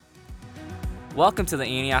Welcome to the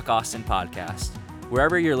Antioch Austin podcast.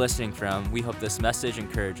 Wherever you're listening from, we hope this message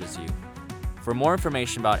encourages you. For more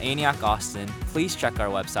information about Antioch Austin, please check our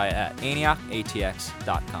website at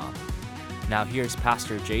antiochatx.com. Now here's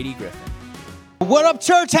Pastor J.D. Griffin. What up,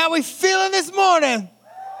 church? How we feeling this morning?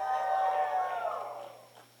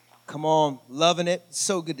 Come on, loving it.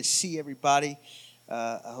 So good to see everybody.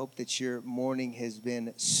 I hope that your morning has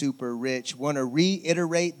been super rich. Want to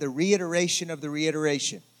reiterate the reiteration of the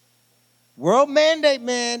reiteration. World Mandate,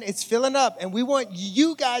 man, it's filling up. And we want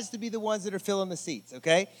you guys to be the ones that are filling the seats,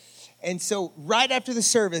 okay? And so right after the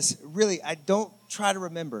service, really, I don't try to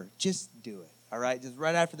remember. Just do it, all right? Just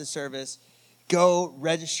right after the service, go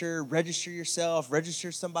register yourself,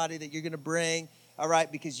 register somebody that you're going to bring, all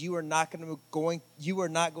right? Because you are not going to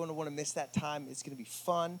want to miss that time. It's going to be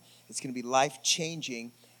fun. It's going to be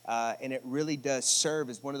life-changing. And it really does serve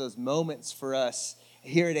as one of those moments for us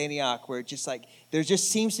here at Antioch where there just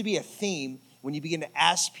seems to be a theme when you begin to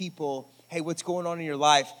ask people, hey, what's going on in your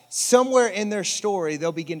life? Somewhere in their story,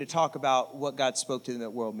 they'll begin to talk about what God spoke to them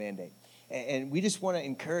at World Mandate. And we just want to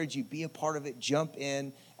encourage you, be a part of it, jump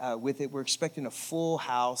in with it. We're expecting a full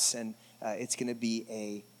house, and it's going to be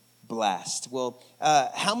a blast. Well,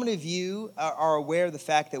 how many of you are aware of the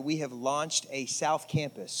fact that we have launched a South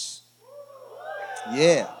Campus?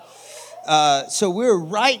 Yeah. So we're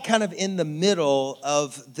right kind of in the middle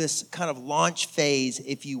of this kind of launch phase,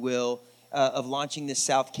 if you will, of launching this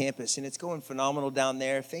South Campus. And it's going phenomenal down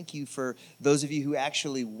there. Thank you for those of you who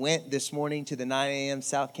actually went this morning to the 9 a.m.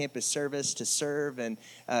 South Campus service to serve and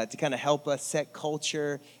to kind of help us set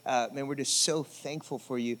culture. Man, we're just so thankful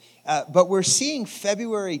for you. But we're seeing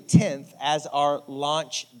February 10th as our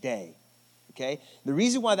launch day. Okay? The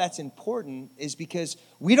reason why that's important is because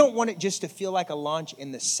we don't want it just to feel like a launch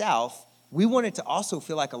in the South. We want it to also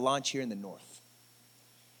feel like a launch here in the North.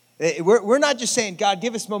 We're not just saying, God,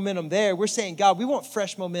 give us momentum there. We're saying, God, we want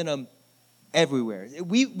fresh momentum everywhere.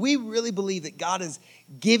 We really believe that God is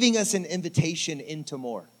giving us an invitation into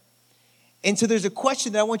more. And so there's a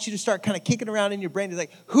question that I want you to start kind of kicking around in your brain. It's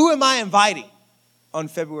like, who am I inviting on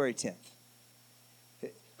February 10th?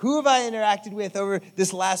 Who have I interacted with over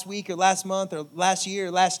this last week or last month or last year,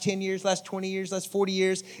 or last 10 years, last 20 years, last 40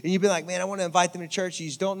 years? And you've been like, man, I want to invite them to church. You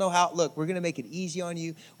just don't know how. Look, we're going to make it easy on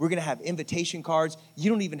you. We're going to have invitation cards. You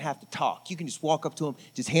don't even have to talk. You can just walk up to them,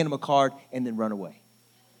 just hand them a card, and then run away.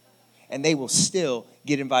 And they will still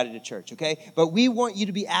get invited to church, okay? But we want you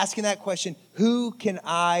to be asking that question, who can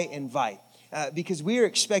I invite? Because we are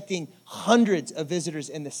expecting hundreds of visitors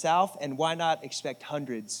in the South, and why not expect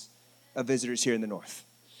hundreds of visitors here in the North?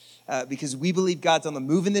 Because we believe God's on the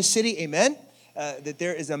move in this city, amen? That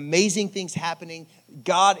there is amazing things happening.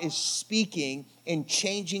 God is speaking and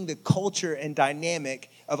changing the culture and dynamic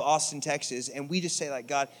of Austin, Texas. And we just say, like,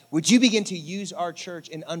 God, would you begin to use our church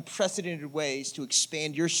in unprecedented ways to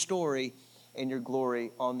expand your story and your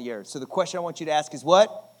glory on the earth? So the question I want you to ask is what?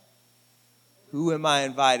 Who am I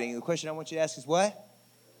inviting? The question I want you to ask is what?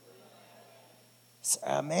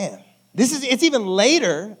 Man. It's even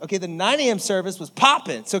later. Okay, the 9 a.m. service was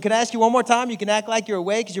popping. So can I ask you one more time? You can act like you're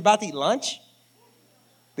awake because you're about to eat lunch.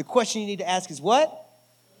 The question you need to ask is what?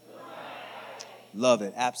 Love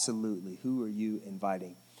it. Absolutely. Who are you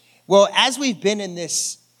inviting? Well, as we've been in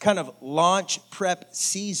this kind of launch prep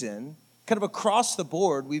season, kind of across the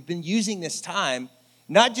board, we've been using this time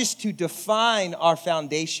not just to define our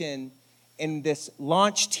foundation in this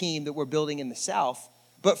launch team that we're building in the South,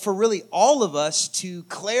 but for really all of us to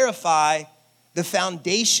clarify the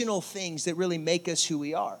foundational things that really make us who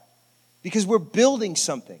we are. Because we're building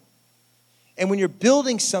something. And when you're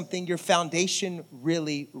building something, your foundation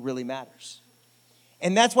really, really matters.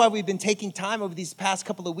 And that's why we've been taking time over these past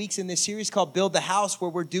couple of weeks in this series called Build the House,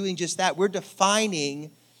 where we're doing just that. We're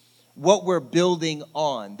defining what we're building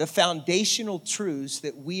on, the foundational truths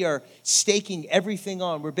that we are staking everything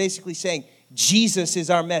on. We're basically saying, Jesus is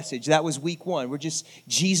our message. That was week one.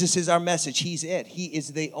 Jesus is our message. He's it. He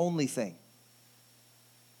is the only thing.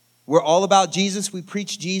 We're all about Jesus. We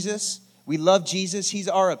preach Jesus. We love Jesus. He's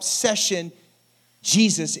our obsession.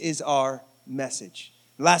 Jesus is our message.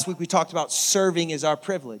 Last week we talked about serving is our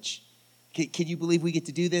privilege. Can you believe we get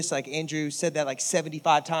to do this? Like Andrew said that like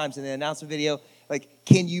 75 times in the announcement video. Like,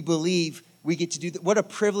 can you believe we get to do that? What a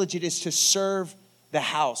privilege it is to serve the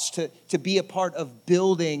house, to be a part of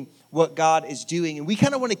building what God is doing. And we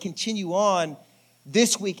kind of want to continue on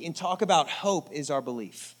this week and talk about hope is our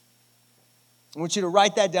belief. I want you to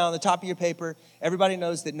write that down on the top of your paper. Everybody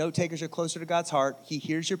knows that note takers are closer to God's heart. He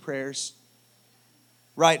hears your prayers.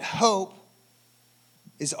 Write hope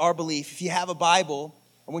is our belief. If you have a Bible,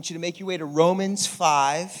 I want you to make your way to Romans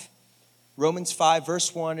 5, Romans 5,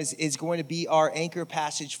 verse 1 is going to be our anchor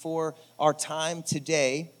passage for our time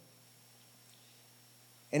today.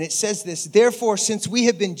 And it says this, therefore, since we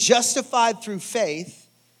have been justified through faith,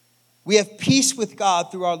 we have peace with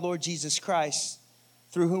God through our Lord Jesus Christ,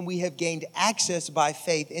 through whom we have gained access by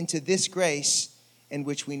faith into this grace in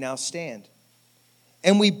which we now stand.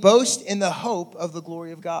 And we boast in the hope of the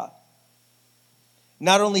glory of God.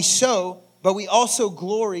 Not only so, but we also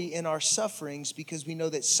glory in our sufferings because we know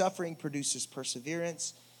that suffering produces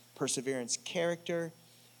perseverance, perseverance character,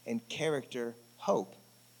 and character hope.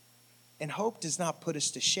 And hope does not put us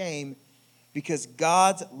to shame because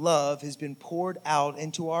God's love has been poured out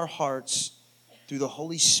into our hearts through the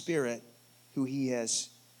Holy Spirit who he has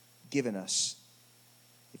given us.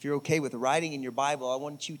 If you're okay with writing in your Bible, I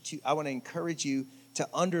want to encourage you to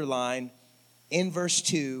underline in verse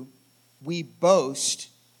 2, we boast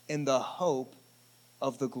in the hope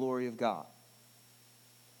of the glory of God.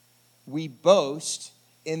 We boast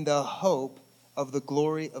in the hope of the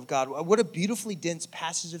glory of God. What a beautifully dense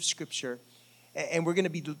passage of Scripture. And we're going to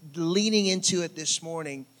be leaning into it this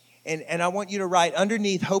morning. And I want you to write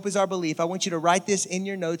underneath, hope is our belief. I want you to write this in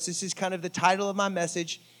your notes. This is kind of the title of my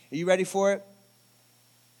message. Are you ready for it?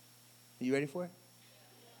 Are you ready for it?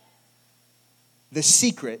 The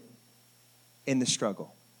secret in the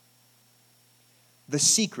struggle. The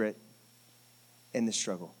secret in the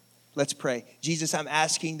struggle. Let's pray. Jesus, I'm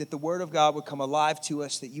asking that the word of God would come alive to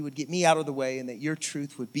us, that you would get me out of the way, and that your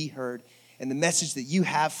truth would be heard. And the message that you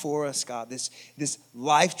have for us, God, this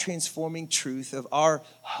life-transforming truth of our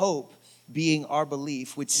hope being our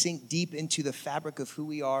belief would sink deep into the fabric of who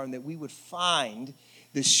we are, and that we would find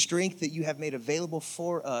the strength that you have made available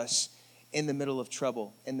for us in the middle of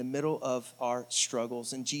trouble, in the middle of our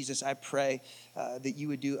struggles. And Jesus, I pray that you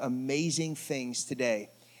would do amazing things today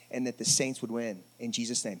and that the saints would win. In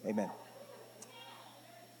Jesus' name, amen.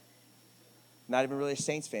 Not even really a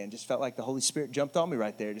Saints fan. Just felt like the Holy Spirit jumped on me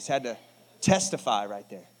right there. Just had to testify right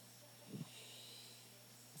there.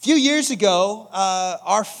 A few years ago,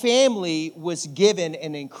 our family was given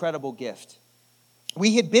an incredible gift.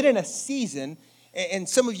 We had been in a season, and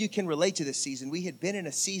some of you can relate to this season. We had been in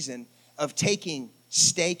a season of taking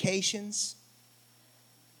staycations,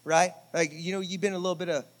 right? Like, you know, you've been in a little bit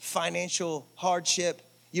of financial hardship.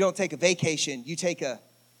 You don't take a vacation, you take a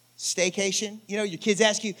staycation. You know, your kids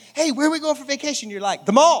ask you, hey, where are we going for vacation? You're like,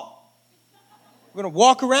 the mall. We're going to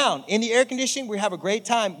walk around in the air conditioning. We have a great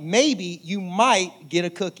time. Maybe you might get a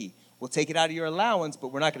cookie. We'll take it out of your allowance, but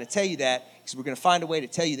we're not going to tell you that because we're going to find a way to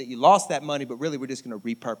tell you that you lost that money, but really we're just going to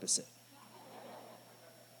repurpose it.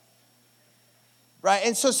 Right?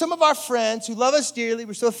 And so some of our friends who love us dearly,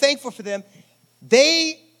 we're so thankful for them,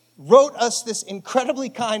 they wrote us this incredibly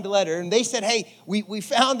kind letter, and they said, hey, we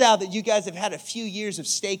found out that you guys have had a few years of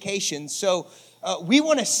staycation, so we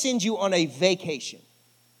want to send you on a vacation.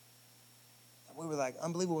 And we were like,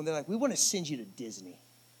 unbelievable. And they're like, we want to send you to Disney.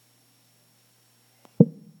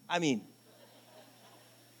 I mean,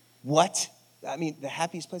 what? I mean, the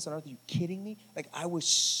happiest place on earth? Are you kidding me? Like, I was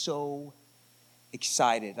so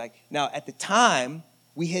excited. Like, now, at the time,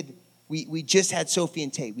 we just had Sophie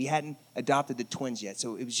and Tate. We hadn't adopted the twins yet.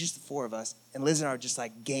 So it was just the four of us. And Liz and I were just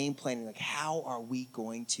like game planning, like, how are we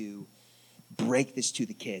going to break this to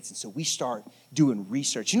the kids? And so we start doing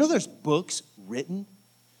research. You know, there's books written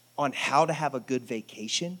on how to have a good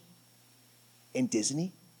vacation in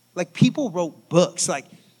Disney. Like, people wrote books like,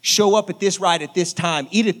 show up at this ride at this time,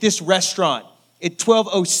 eat at this restaurant at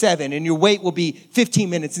 12:07, and your wait will be 15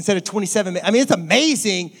 minutes instead of 27 minutes. I mean, it's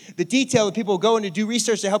amazing the detail that people go in to do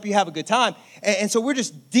research to help you have a good time. And so we're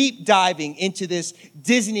just deep diving into this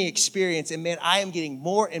Disney experience. And man, I am getting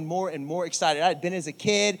more and more and more excited. I had been as a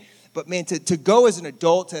kid, but man, to go as an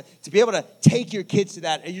adult, to be able to take your kids to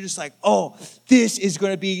that, and you're just like, oh, this is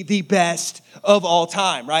going to be the best of all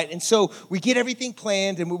time, right? And so we get everything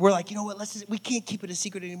planned, and we're like, you know what, we can't keep it a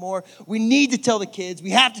secret anymore. We need to tell the kids.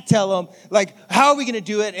 We have to tell them, like, how are we going to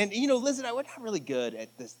do it? And, you know, Liz and I, we're not really good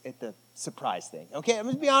at the surprise thing, okay? I'm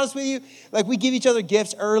going to be honest with you. Like, we give each other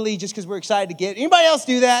gifts early just because we're excited to get. Anybody else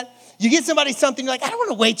do that? You get somebody something, you're like, I don't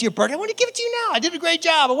want to wait till your birthday. I want to give it to you now. I did a great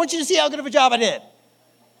job. I want you to see how good of a job I did.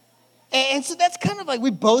 And so that's kind of like,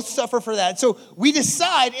 we both suffer for that. So we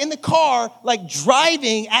decide in the car, like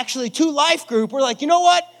driving actually to Life Group, we're like, you know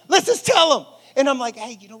what? Let's just tell them. And I'm like,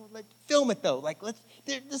 hey, you know, let's film it though. Like, this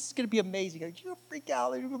is going to be amazing. Like, you're going to freak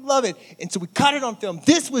out. You're going to love it. And so we caught it on film.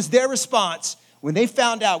 This was their response when they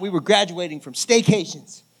found out we were graduating from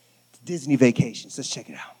staycations to Disney vacations. Let's check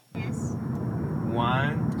it out. Yes.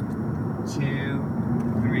 1, 2,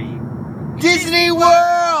 3. Disney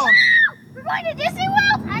World! We're going to Disney World?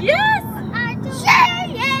 Yes! Yay,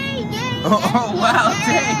 yay, yay. Oh, wow,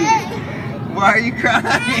 dang. Why are you I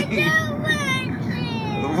crying? don't want to.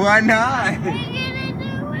 Why not? I'm gonna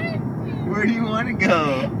do it. Where do you want to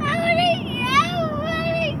go? I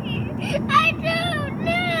don't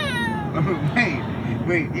know.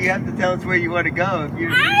 Wait, you have to tell us where you want to go. If you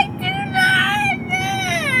I do not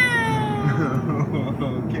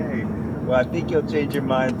know. Okay. Well, I think you'll change your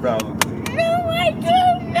mind probably. No, I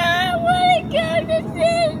do not want to go to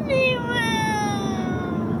Disney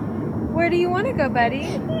World. Where do you want to go,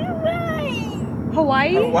 Betty? Right.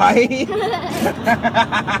 Hawaii? Hawaii?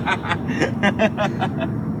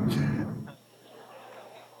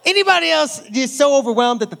 Anybody else just so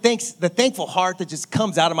overwhelmed at the thankful heart that just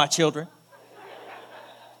comes out of my children?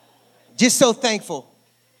 Just so thankful.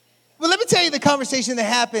 Well, let me tell you the conversation that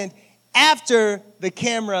happened after the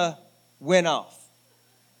camera went off.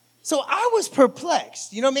 So I was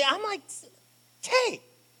perplexed. You know what I mean? I'm like, hey,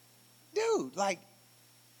 dude, like,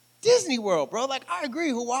 Disney World, bro. Like, I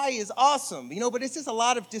agree, Hawaii is awesome, but it's just a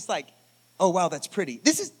lot of just like, oh, wow, that's pretty.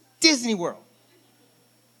 This is Disney World.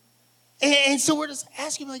 And so we're just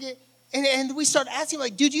asking like, and we start asking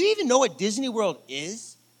like, dude, do you even know what Disney World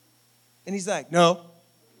is? And he's like, no.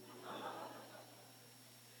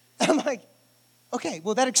 I'm like, okay,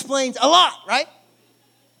 well, that explains a lot, right?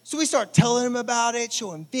 So we start telling him about it,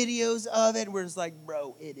 showing videos of it. And we're just like,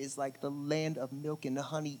 bro, it is like the land of milk and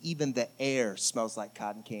honey. Even the air smells like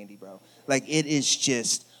cotton candy, bro. Like, it is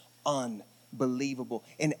just unbelievable.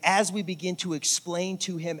 And as we begin to explain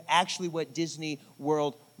to him actually what Disney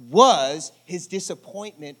World was, his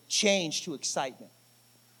disappointment changed to excitement.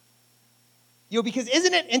 Because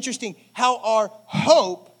isn't it interesting how our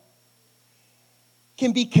hope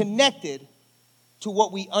can be connected to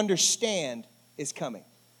what we understand is coming?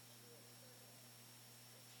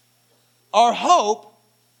 Our hope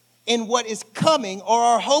in what is coming, or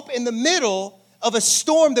our hope in the middle of a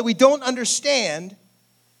storm that we don't understand,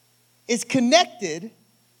 is connected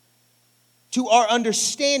to our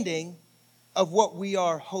understanding of what we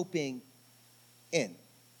are hoping in.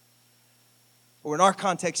 Or in our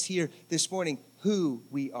context here this morning, who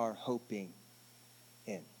we are hoping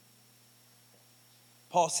in.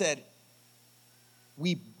 Paul said,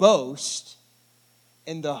 we boast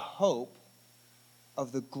in the hope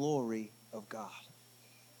of the glory of God.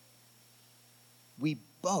 We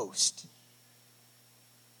boast.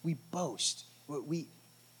 We boast. We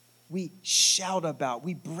shout about,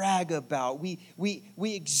 we brag about, we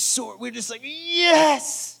exhort. We're just like,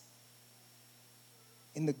 yes!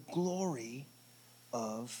 In the glory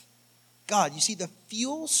of God. You see, the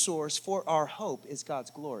fuel source for our hope is God's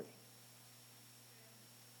glory.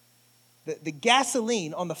 The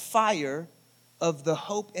gasoline on the fire of the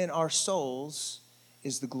hope in our souls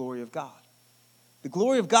is the glory of God. The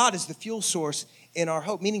glory of God is the fuel source in our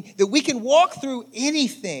hope, meaning that we can walk through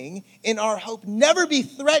anything in our hope, never be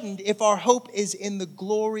threatened if our hope is in the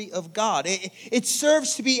glory of God. It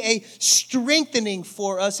serves to be a strengthening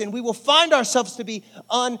for us, and we will find ourselves to be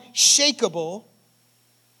unshakable.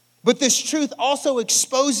 But this truth also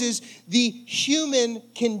exposes the human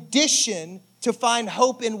condition to find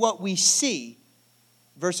hope in what we see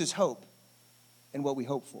versus hope in what we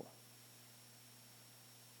hope for.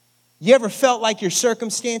 You ever felt like your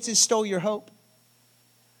circumstances stole your hope?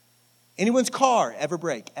 Anyone's car ever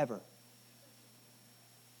break? Ever?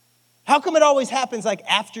 How come it always happens like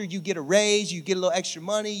after you get a raise, you get a little extra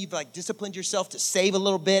money, you've like disciplined yourself to save a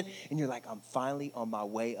little bit, and you're like, I'm finally on my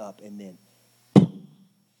way up, and then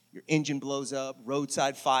your engine blows up,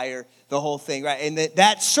 roadside fire, the whole thing, right? And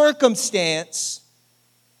that circumstance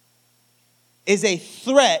is a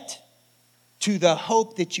threat to the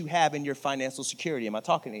hope that you have in your financial security. Am I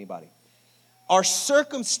talking to anybody? Our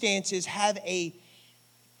circumstances have a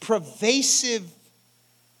pervasive,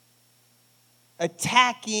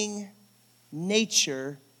 attacking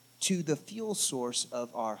nature to the fuel source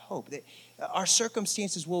of our hope. Our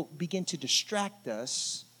circumstances will begin to distract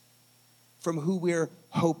us from who we're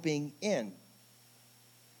hoping in.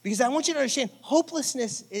 Because I want you to understand,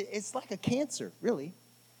 hopelessness is like a cancer, really.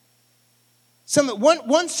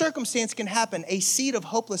 One circumstance can happen, a seed of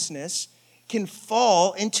hopelessness can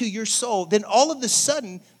fall into your soul. Then all of a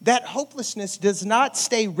sudden, that hopelessness does not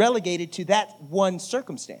stay relegated to that one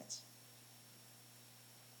circumstance.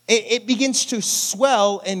 It begins to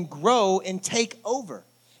swell and grow and take over.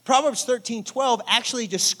 Proverbs 13:12 actually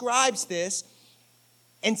describes this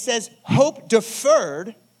and says, hope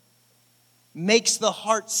deferred makes the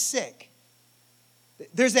heart sick.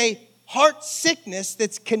 There's a heart sickness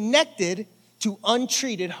that's connected to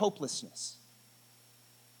untreated hopelessness.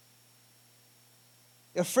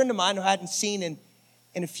 A friend of mine who I hadn't seen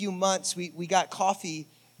in a few months, we got coffee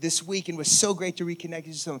this week and was so great to reconnect.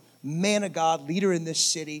 He's a man of God, leader in this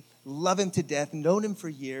city, love him to death, known him for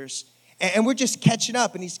years. And we're just catching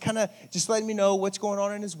up, and he's kind of just letting me know what's going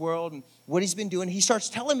on in his world and what he's been doing. He starts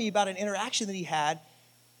telling me about an interaction that he had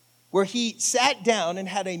where he sat down and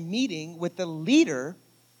had a meeting with the leader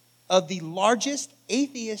of the largest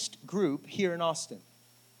atheist group here in Austin.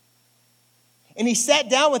 And he sat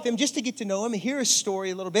down with him just to get to know him and hear his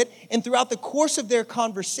story a little bit. And throughout the course of their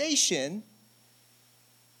conversation,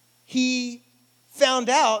 he found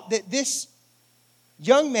out that this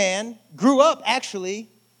young man grew up actually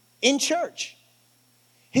in church.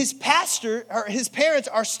 His parents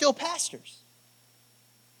are still pastors.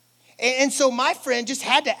 And so my friend just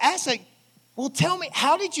had to ask, like, well, tell me,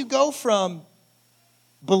 how did you go from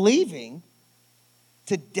believing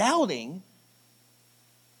to doubting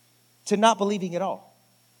to not believing at all?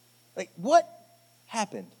 Like, what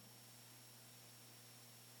happened?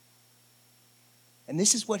 And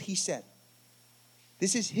this is what he said.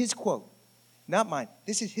 This is his quote, not mine.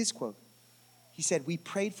 This is his quote. He said, we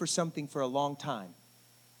prayed for something for a long time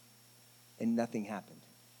and nothing happened.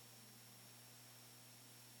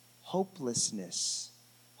 Hopelessness,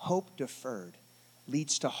 hope deferred,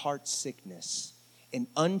 leads to heart sickness. And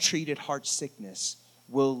untreated heart sickness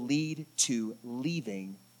will lead to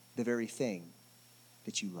leaving the very thing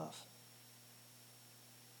that you love.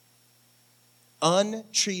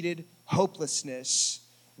 Untreated hopelessness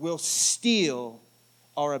will steal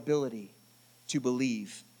our ability to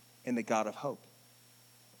believe in the God of hope.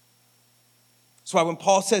 That's why when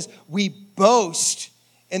Paul says we boast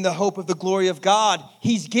in the hope of the glory of God,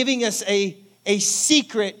 he's giving us a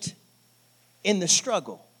secret in the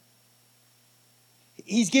struggle.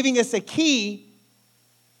 He's giving us a key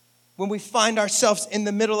when we find ourselves in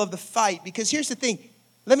the middle of the fight. Because here's the thing.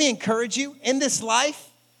 Let me encourage you. In this life,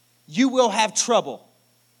 you will have trouble.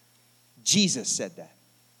 Jesus said that.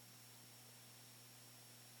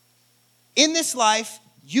 In this life,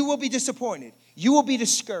 you will be disappointed. You will be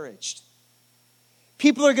discouraged.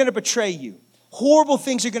 People are going to betray you. Horrible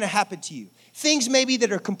things are going to happen to you. Things maybe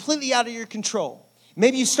that are completely out of your control.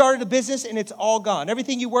 Maybe you started a business and it's all gone.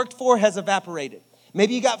 Everything you worked for has evaporated.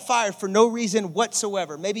 Maybe you got fired for no reason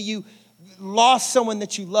whatsoever. Maybe you lost someone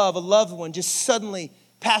that you love, a loved one just suddenly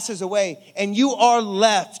passes away, and you are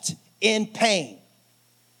left in pain.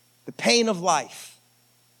 The pain of life.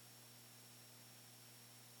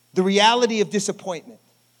 The reality of disappointment.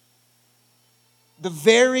 The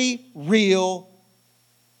very real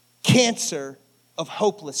cancer of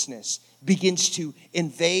hopelessness begins to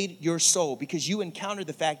invade your soul because you encounter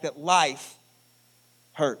the fact that life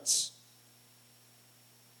hurts.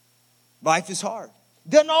 Life is hard.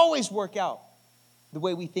 Doesn't always work out the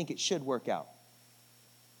way we think it should work out.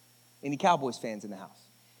 Any Cowboys fans in the house?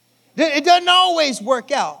 It doesn't always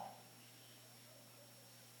work out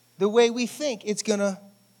the way we think it's going to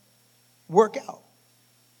work out.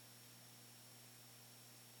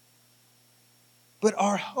 But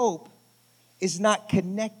our hope is not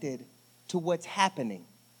connected to what's happening.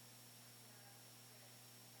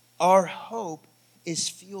 Our hope is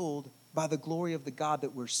fueled by the glory of the God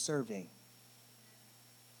that we're serving.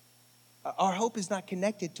 Our hope is not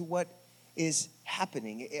connected to what is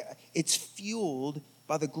happening. It's fueled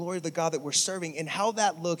by the glory of the God that we're serving. And how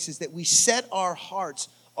that looks is that we set our hearts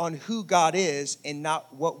on who God is and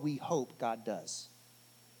not what we hope God does.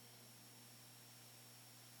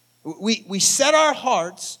 We set our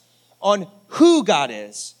hearts on who God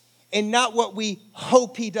is and not what we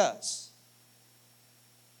hope He does.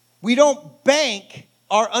 We don't bank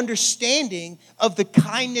our understanding of the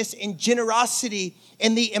kindness and generosity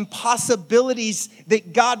and the impossibilities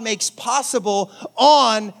that God makes possible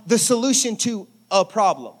on the solution to a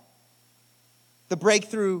problem. The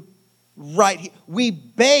breakthrough right here. We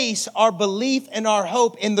base our belief and our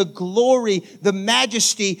hope in the glory, the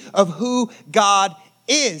majesty of who God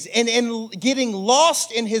is. And in getting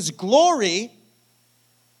lost in His glory,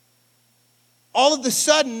 all of a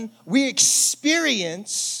sudden we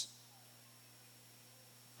experience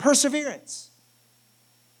perseverance.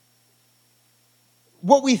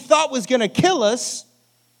 What we thought was going to kill us,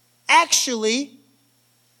 actually,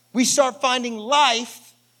 we start finding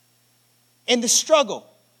life in the struggle.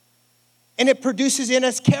 And it produces in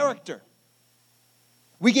us character.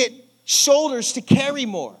 We get shoulders to carry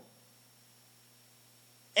more.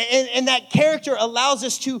 And that character allows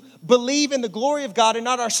us to believe in the glory of God and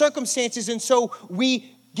not our circumstances. And so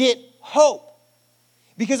we get hope.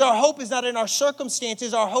 Because our hope is not in our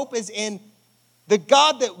circumstances. Our hope is in the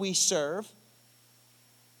God that we serve.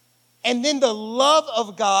 And then the love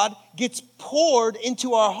of God gets poured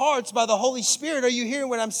into our hearts by the Holy Spirit. Are you hearing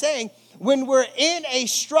what I'm saying? When we're in a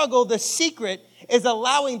struggle, the secret is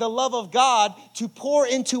allowing the love of God to pour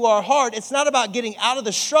into our heart. It's not about getting out of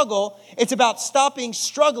the struggle. It's about stopping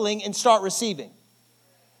struggling and start receiving.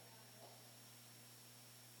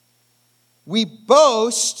 We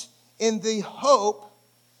boast in the hope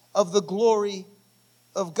of the glory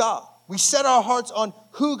of God. We set our hearts on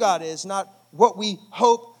who God is, not what we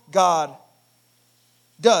hope God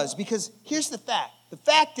does. Because here's the fact. The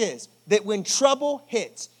fact is that when trouble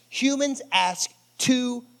hits, humans ask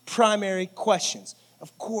two primary questions.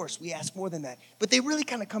 Of course, we ask more than that. But they really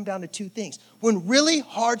kind of come down to two things. When really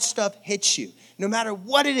hard stuff hits you, no matter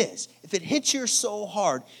what it is, if it hits your soul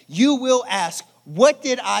hard, you will ask, what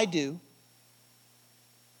did I do?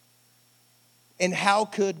 And how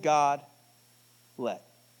could God let?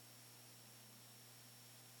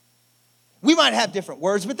 We might have different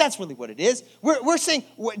words, but that's really what it is. We're saying,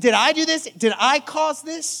 did I do this? Did I cause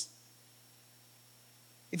this?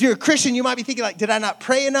 If you're a Christian, you might be thinking like, did I not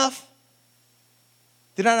pray enough?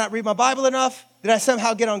 Did I not read my Bible enough? Did I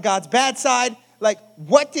somehow get on God's bad side? Like,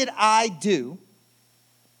 what did I do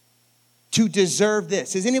to deserve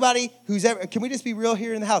this? Is anybody who's ever, can we just be real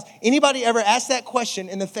here in the house? Anybody ever asked that question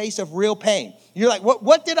in the face of real pain? You're like,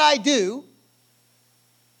 what did I do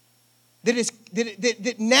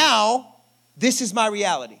that now this is my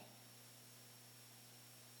reality?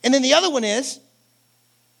 And then the other one is,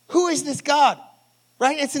 who is this God?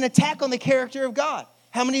 Right? It's an attack on the character of God.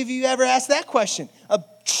 How many of you ever asked that question? A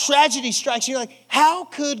tragedy strikes you. You're like, how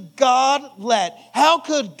could God let? How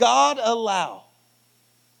could God allow?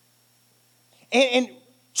 And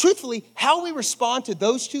truthfully, how we respond to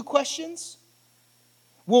those two questions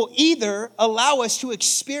will either allow us to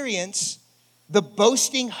experience the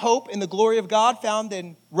boasting hope in the glory of God found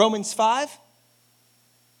in Romans 5,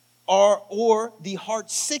 or the heart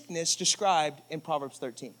sickness described in Proverbs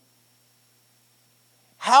 13.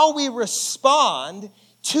 How we respond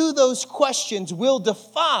to those questions will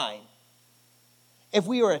define if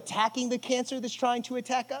we are attacking the cancer that's trying to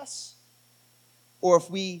attack us, or if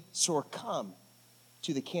we succumb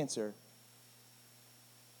to the cancer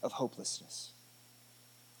of hopelessness.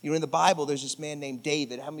 You know, in the Bible, there's this man named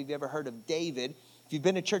David. How many of you ever heard of David? If you've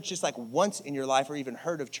been to church just like once in your life or even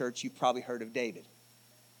heard of church, you've probably heard of David.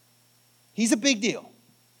 He's a big deal.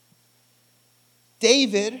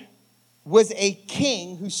 David was a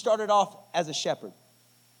king who started off as a shepherd.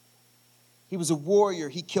 He was a warrior.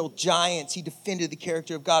 He killed giants. He defended the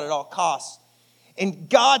character of God at all costs. And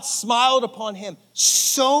God smiled upon him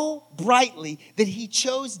so brightly that he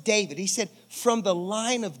chose David. He said, from the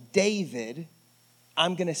line of David,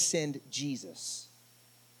 I'm going to send Jesus.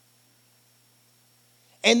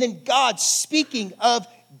 And then God, speaking of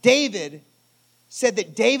David, said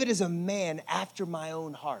that David is a man after my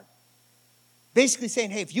own heart. Basically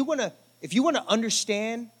saying, hey, if you want to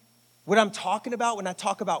understand what I'm talking about when I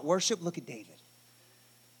talk about worship, look at David.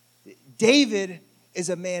 David is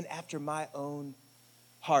a man after my own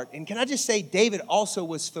heart. And can I just say, David also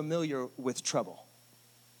was familiar with trouble.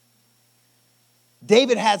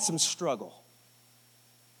 David had some struggle.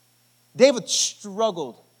 David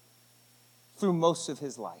struggled through most of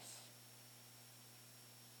his life.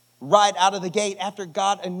 Right out of the gate, after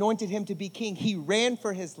God anointed him to be king, he ran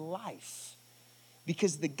for his life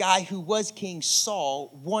because the guy who was king,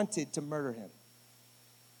 Saul, wanted to murder him.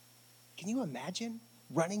 Can you imagine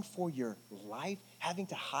running for your life, having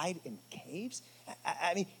to hide in caves?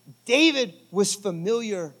 I mean, David was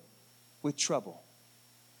familiar with trouble.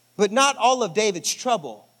 But not all of David's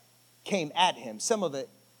trouble came at him. Some of it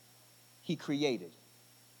he created.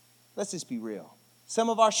 Let's just be real. Some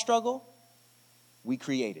of our struggle, we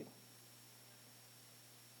created.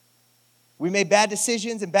 We made bad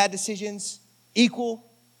decisions, and bad decisions equal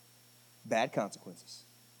bad consequences.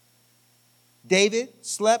 David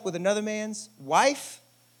slept with another man's wife.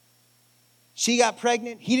 She got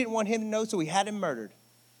pregnant. He didn't want him to know, so he had him murdered.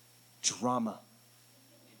 Drama.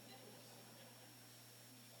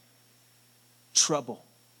 Trouble.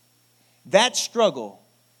 That struggle,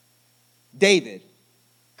 David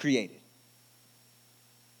created.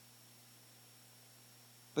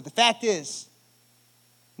 But the fact is,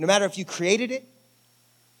 no matter if you created it,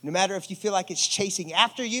 no matter if you feel like it's chasing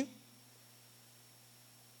after you,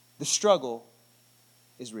 the struggle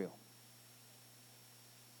is real.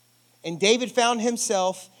 And David found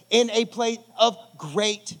himself in a place of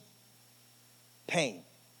great pain.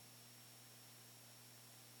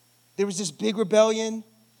 There was this big rebellion,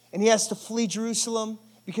 and he has to flee Jerusalem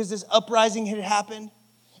because this uprising had happened.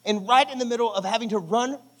 And right in the middle of having to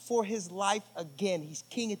run for his life again, he's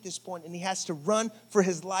king at this point, and he has to run for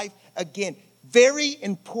his life again. Very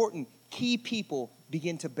important key people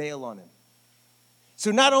begin to bail on him.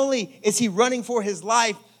 So not only is he running for his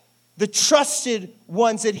life, The trusted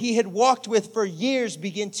ones that he had walked with for years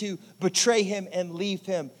begin to betray him and leave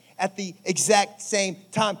him. At the exact same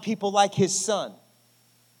time, people like his son.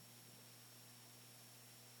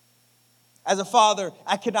 As a father,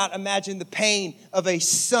 I cannot imagine the pain of a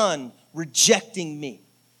son rejecting me.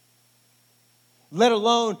 Let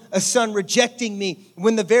alone a son rejecting me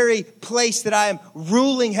when the very place that I am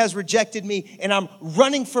ruling has rejected me and I'm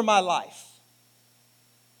running for my life.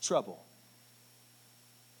 Trouble.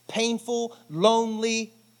 Painful,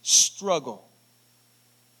 lonely struggle.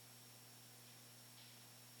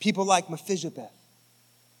 People like Mephibosheth. If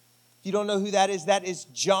you don't know who that is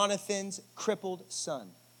Jonathan's crippled son.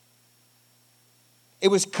 It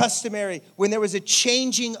was customary when there was a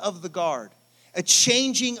changing of the guard, a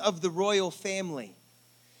changing of the royal family.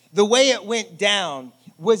 The way it went down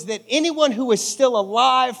was that anyone who was still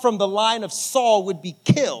alive from the line of Saul would be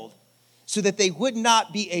killed so that they would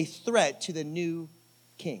not be a threat to the new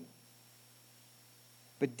king.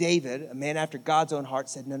 But David, a man after God's own heart,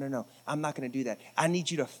 said, no, I'm not going to do that. I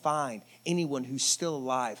need you to find anyone who's still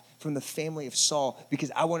alive from the family of Saul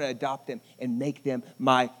because I want to adopt them and make them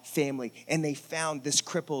my family. And they found this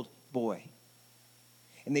crippled boy.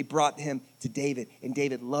 And they brought him to David. And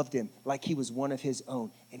David loved him like he was one of his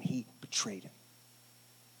own. And he betrayed him.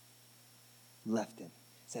 Left him.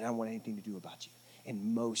 Said, I don't want anything to do about you.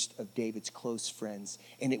 And most of David's close friends.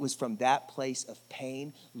 And it was from that place of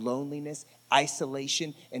pain, loneliness,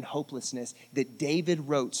 isolation, and hopelessness that David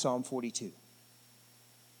wrote Psalm 42.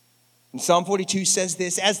 And Psalm 42 says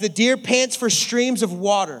this, as the deer pants for streams of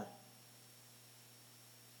water,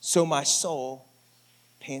 so my soul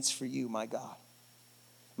pants for you, my God.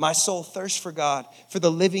 My soul thirsts for God, for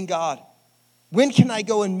the living God. When can I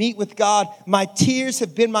go and meet with God? My tears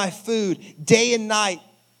have been my food day and night.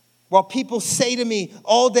 While people say to me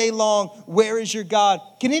all day long, where is your God?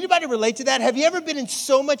 Can anybody relate to that? Have you ever been in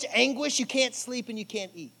so much anguish you can't sleep and you can't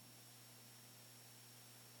eat?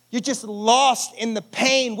 You're just lost in the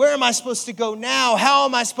pain. Where am I supposed to go now? How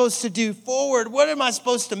am I supposed to do forward? What am I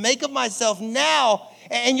supposed to make of myself now?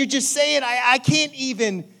 And you're just saying, I can't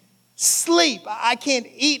even sleep. I can't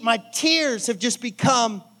eat. My tears have just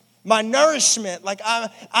become my nourishment. Like I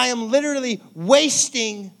am literally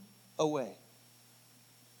wasting away.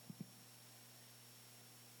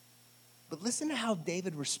 But listen to how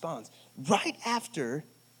David responds. Right after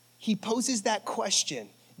he poses that question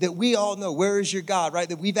that we all know, where is your God, right?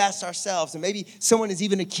 That we've asked ourselves, and maybe someone has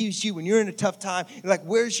even accused you when you're in a tough time. You're like,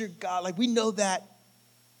 where's your God? Like, we know that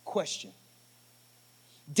question.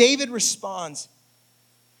 David responds,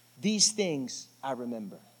 these things I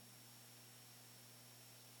remember.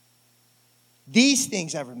 These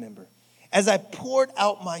things I remember. As I poured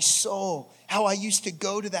out my soul, how I used to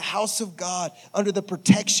go to the house of God under the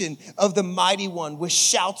protection of the Mighty One with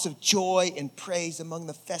shouts of joy and praise among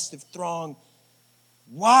the festive throng.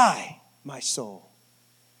 Why, my soul,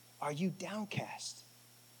 are you downcast?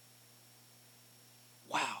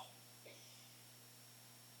 Wow.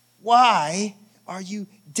 Why are you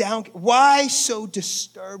down? Why so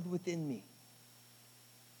disturbed within me?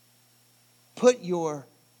 Put your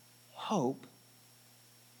hope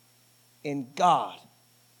in God.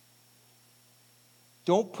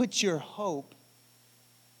 Don't put your hope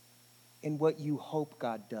in what you hope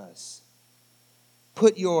God does.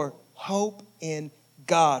 Put your hope in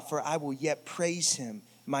God, for I will yet praise him,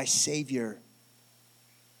 my Savior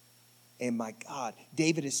and my God.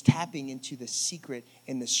 David is tapping into the secret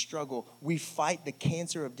and the struggle. We fight the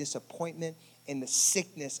cancer of disappointment and the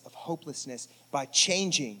sickness of hopelessness by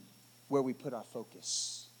changing where we put our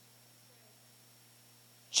focus.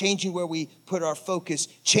 Changing where we put our focus,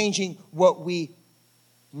 changing what we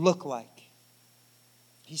look like.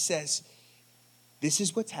 He says, this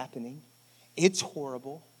is what's happening. It's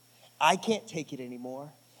horrible. I can't take it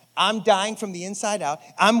anymore. I'm dying from the inside out.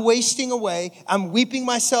 I'm wasting away. I'm weeping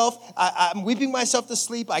myself. I'm weeping myself to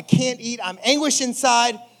sleep. I can't eat. I'm anguished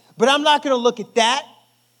inside. But I'm not going to look at that.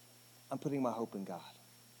 I'm putting my hope in God.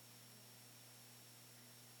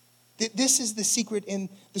 This is the secret in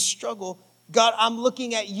the struggle. God, I'm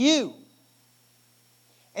looking at you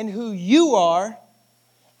and who you are.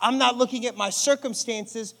 I'm not looking at my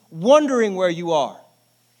circumstances, wondering where you are.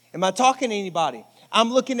 Am I talking to anybody?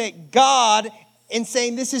 I'm looking at God and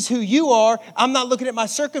saying, this is who you are. I'm not looking at my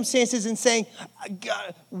circumstances and saying,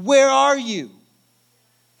 God, where are you,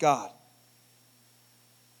 God?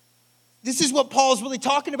 This is what Paul's really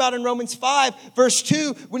talking about in Romans 5, verse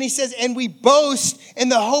 2, when he says, and we boast in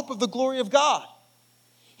the hope of the glory of God.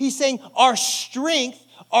 He's saying our strength,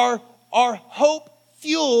 our hope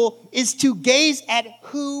fuel is to gaze at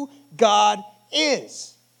who God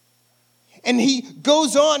is. And he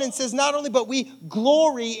goes on and says, not only, but we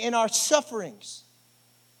glory in our sufferings.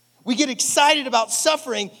 We get excited about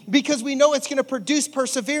suffering because we know it's going to produce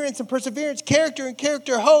perseverance, and perseverance, character, and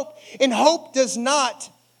character, hope. And hope does not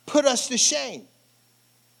put us to shame.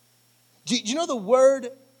 Do you know the word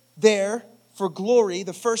there for glory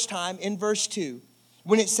the first time in verse 2,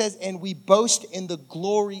 when it says, and we boast in the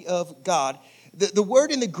glory of God? The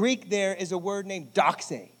word in the Greek there is a word named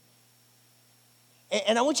doxe.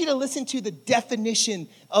 And I want you to listen to the definition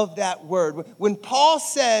of that word. When Paul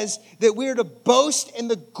says that we're to boast in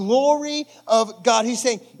the glory of God, he's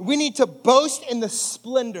saying we need to boast in the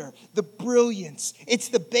splendor, the brilliance. It's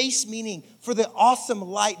the base meaning for the awesome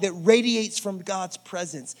light that radiates from God's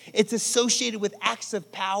presence. It's associated with acts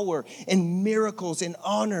of power and miracles and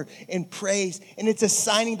honor and praise. And it's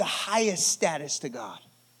assigning the highest status to God.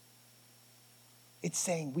 It's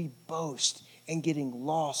saying we boast in getting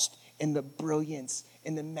lost in the brilliance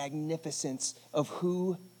and the magnificence of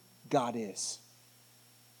who God is.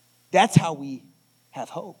 That's how we have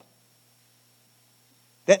hope.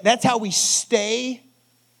 That's how we stay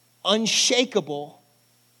unshakable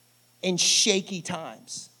in shaky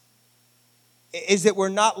times. Is that we're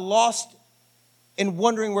not lost in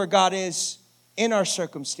wondering where God is in our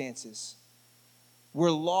circumstances. We're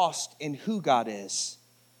lost in who God is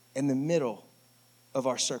in the middle of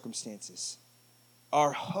our circumstances.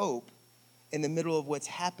 Our hope in the middle of what's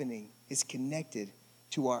happening is connected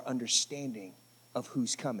to our understanding of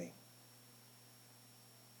who's coming.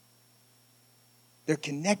 They're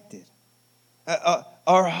connected.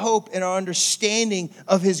 Our hope and our understanding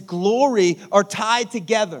of his glory are tied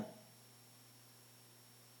together.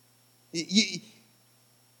 The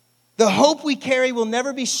hope we carry will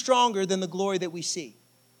never be stronger than the glory that we see.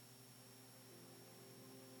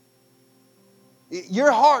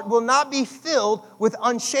 Your heart will not be filled with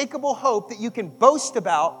unshakable hope that you can boast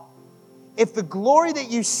about if the glory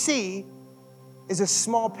that you see is a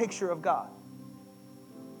small picture of God.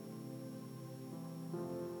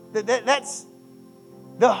 That's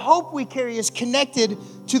the hope we carry is connected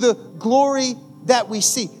to the glory that we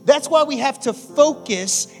see. That's why we have to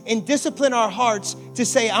focus and discipline our hearts to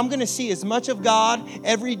say, I'm going to see as much of God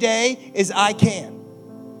every day as I can.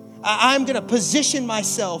 I'm going to position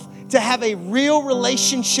myself to have a real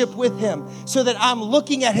relationship with him so that I'm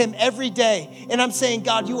looking at him every day and I'm saying,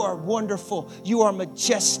 God, you are wonderful. You are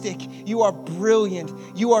majestic. You are brilliant.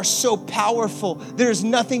 You are so powerful. There is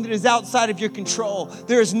nothing that is outside of your control.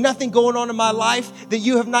 There is nothing going on in my life that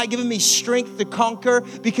you have not given me strength to conquer,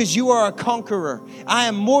 because you are a conqueror. I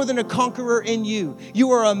am more than a conqueror in you.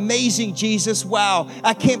 You are amazing, Jesus. Wow.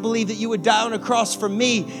 I can't believe that you would die on a cross for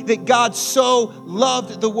me, that God so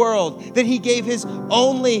loved the world that he gave his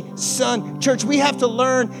only Son. Church, we have to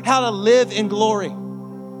learn how to live in glory.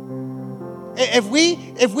 If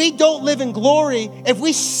we don't live in glory, if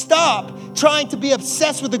we stop trying to be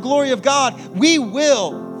obsessed with the glory of God, we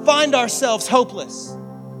will find ourselves hopeless.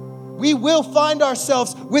 We will find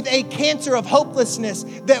ourselves with a cancer of hopelessness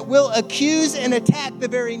that will accuse and attack the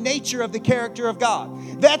very nature of the character of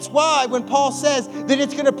God. That's why when Paul says that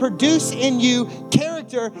it's going to produce in you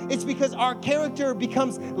character, it's because our character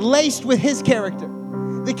becomes laced with his character.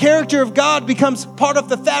 The character of God becomes part of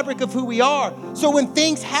the fabric of who we are. So when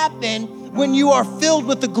things happen, when you are filled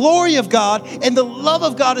with the glory of God and the love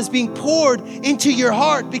of God is being poured into your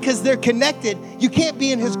heart because they're connected, you can't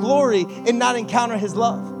be in his glory and not encounter his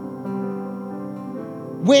love.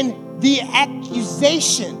 When the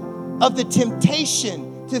accusation of the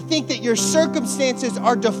temptation to think that your circumstances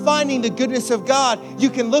are defining the goodness of God,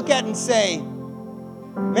 you can look at and say,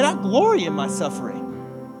 man, I glory in my suffering.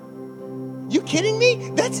 You kidding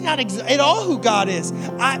me? That's not at all who God is.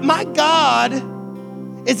 My God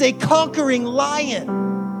is a conquering lion.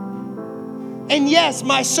 And yes,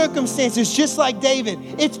 my circumstances, just like David,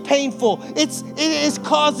 it's painful. It is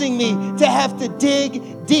causing me to have to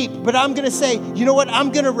dig deep. But I'm going to say, you know what?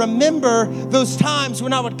 I'm going to remember those times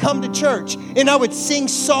when I would come to church and I would sing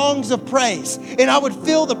songs of praise and I would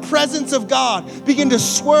feel the presence of God begin to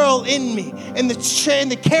swirl in me and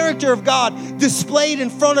the character of God displayed in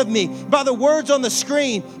front of me by the words on the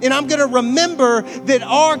screen. And I'm going to remember that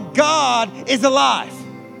our God is alive.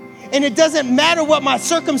 And it doesn't matter what my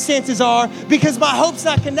circumstances are, because my hope's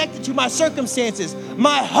not connected to my circumstances.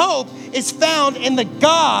 My hope is found in the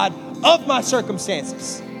God of my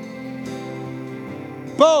circumstances.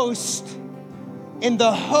 Boast in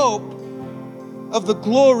the hope of the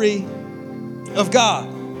glory of God.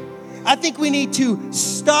 I think we need to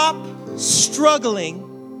stop struggling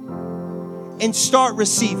and start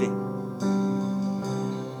receiving.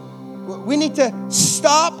 We need to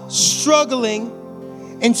stop struggling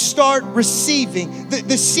and start receiving.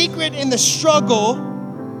 The secret in the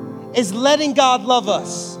struggle is letting God love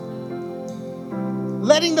us.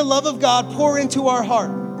 Letting the love of God pour into our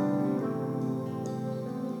heart.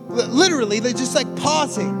 Literally, they're just like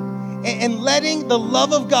pausing and letting the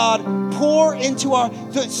love of God pour into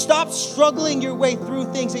stop struggling your way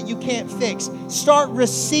through things that you can't fix. Start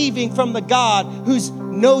receiving from the God who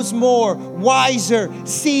knows more, wiser,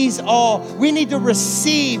 sees all. We need to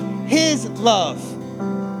receive his love.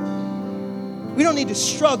 We don't need to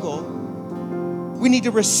struggle. We need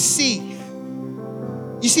to receive.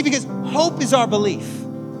 You see, because hope is our belief.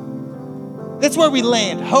 That's where we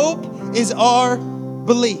land. Hope is our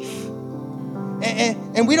belief.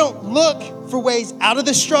 And we don't look for ways out of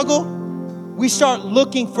the struggle. We start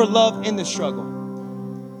looking for love in the struggle.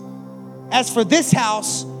 As for this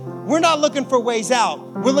house, we're not looking for ways out.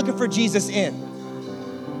 We're looking for Jesus in.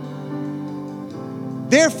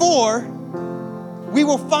 Therefore, we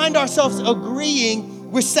will find ourselves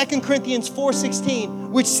agreeing with 2 Corinthians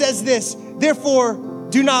 4:16, which says this, therefore,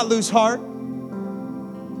 do not lose heart.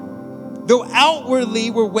 Though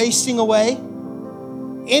outwardly we're wasting away,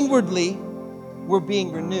 inwardly we're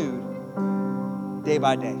being renewed day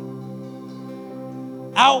by day.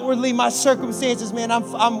 Outwardly, my circumstances, man,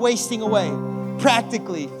 I'm wasting away.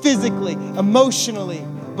 Practically, physically, emotionally,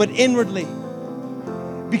 but inwardly.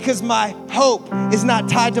 Because my hope is not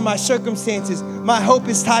tied to my circumstances. My hope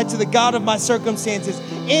is tied to the God of my circumstances.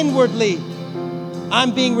 Inwardly,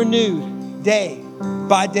 I'm being renewed day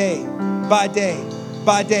by day, by day,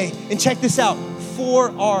 by day. And check this out.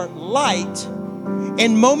 For our light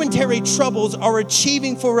and momentary troubles are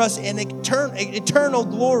achieving for us an eternal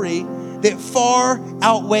glory that far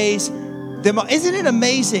outweighs them all. Isn't it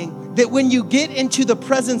amazing that when you get into the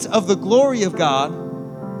presence of the glory of God,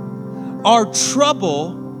 our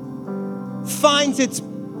trouble finds its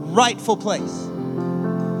rightful place?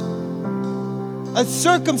 A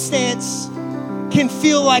circumstance can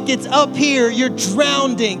feel like it's up here, you're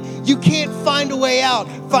drowning, you can't find a way out.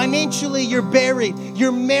 Financially, you're buried.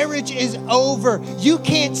 Your marriage is over. You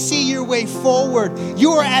can't see your way forward.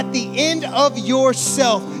 You are at the end of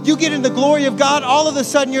yourself. You get in the glory of God, all of a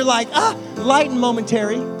sudden you're like, light and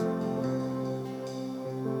momentary.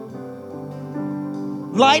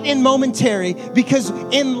 Light and momentary, because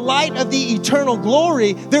in light of the eternal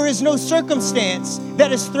glory, there is no circumstance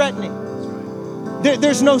that is threatening.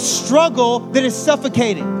 There's no struggle that is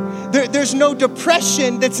suffocating. There's no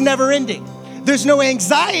depression that's never ending. There's no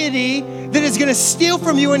anxiety that is gonna steal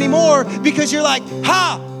from you anymore, because you're like,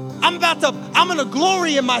 I'm gonna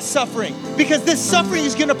glory in my suffering, because this suffering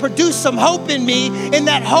is gonna produce some hope in me, and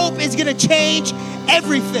that hope is gonna change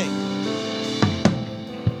everything.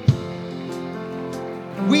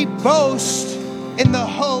 We boast in the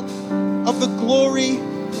hope of the glory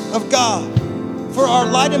of God. For our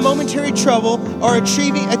light and momentary trouble are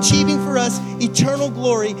achieving for us eternal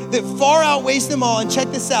glory that far outweighs them all. And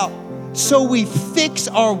check this out. So we fix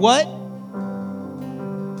our what?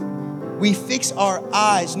 We fix our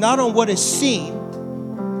eyes not on what is seen,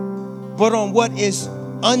 but on what is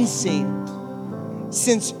unseen.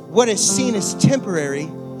 Since what is seen is temporary,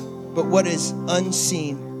 but what is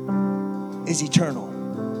unseen is eternal.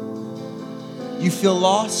 You feel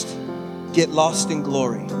lost? Get lost in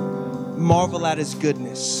glory. Marvel at his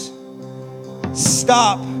goodness.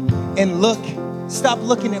 Stop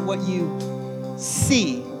looking at what you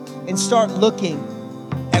see and start looking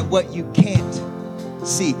at what you can't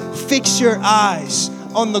see. Fix your eyes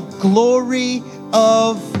on the glory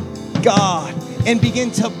of God and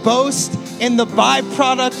begin to boast in the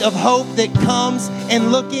byproduct of hope that comes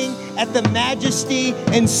and looking at the majesty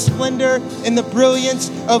and splendor and the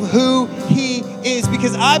brilliance of who he is.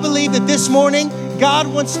 Because I believe that this morning, God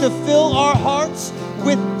wants to fill our hearts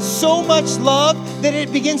with so much love that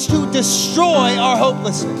it begins to destroy our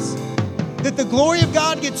hopelessness. That the glory of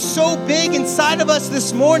God gets so big inside of us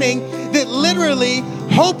this morning that literally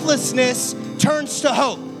hopelessness turns to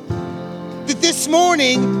hope. That this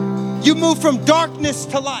morning, you move from darkness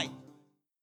to light.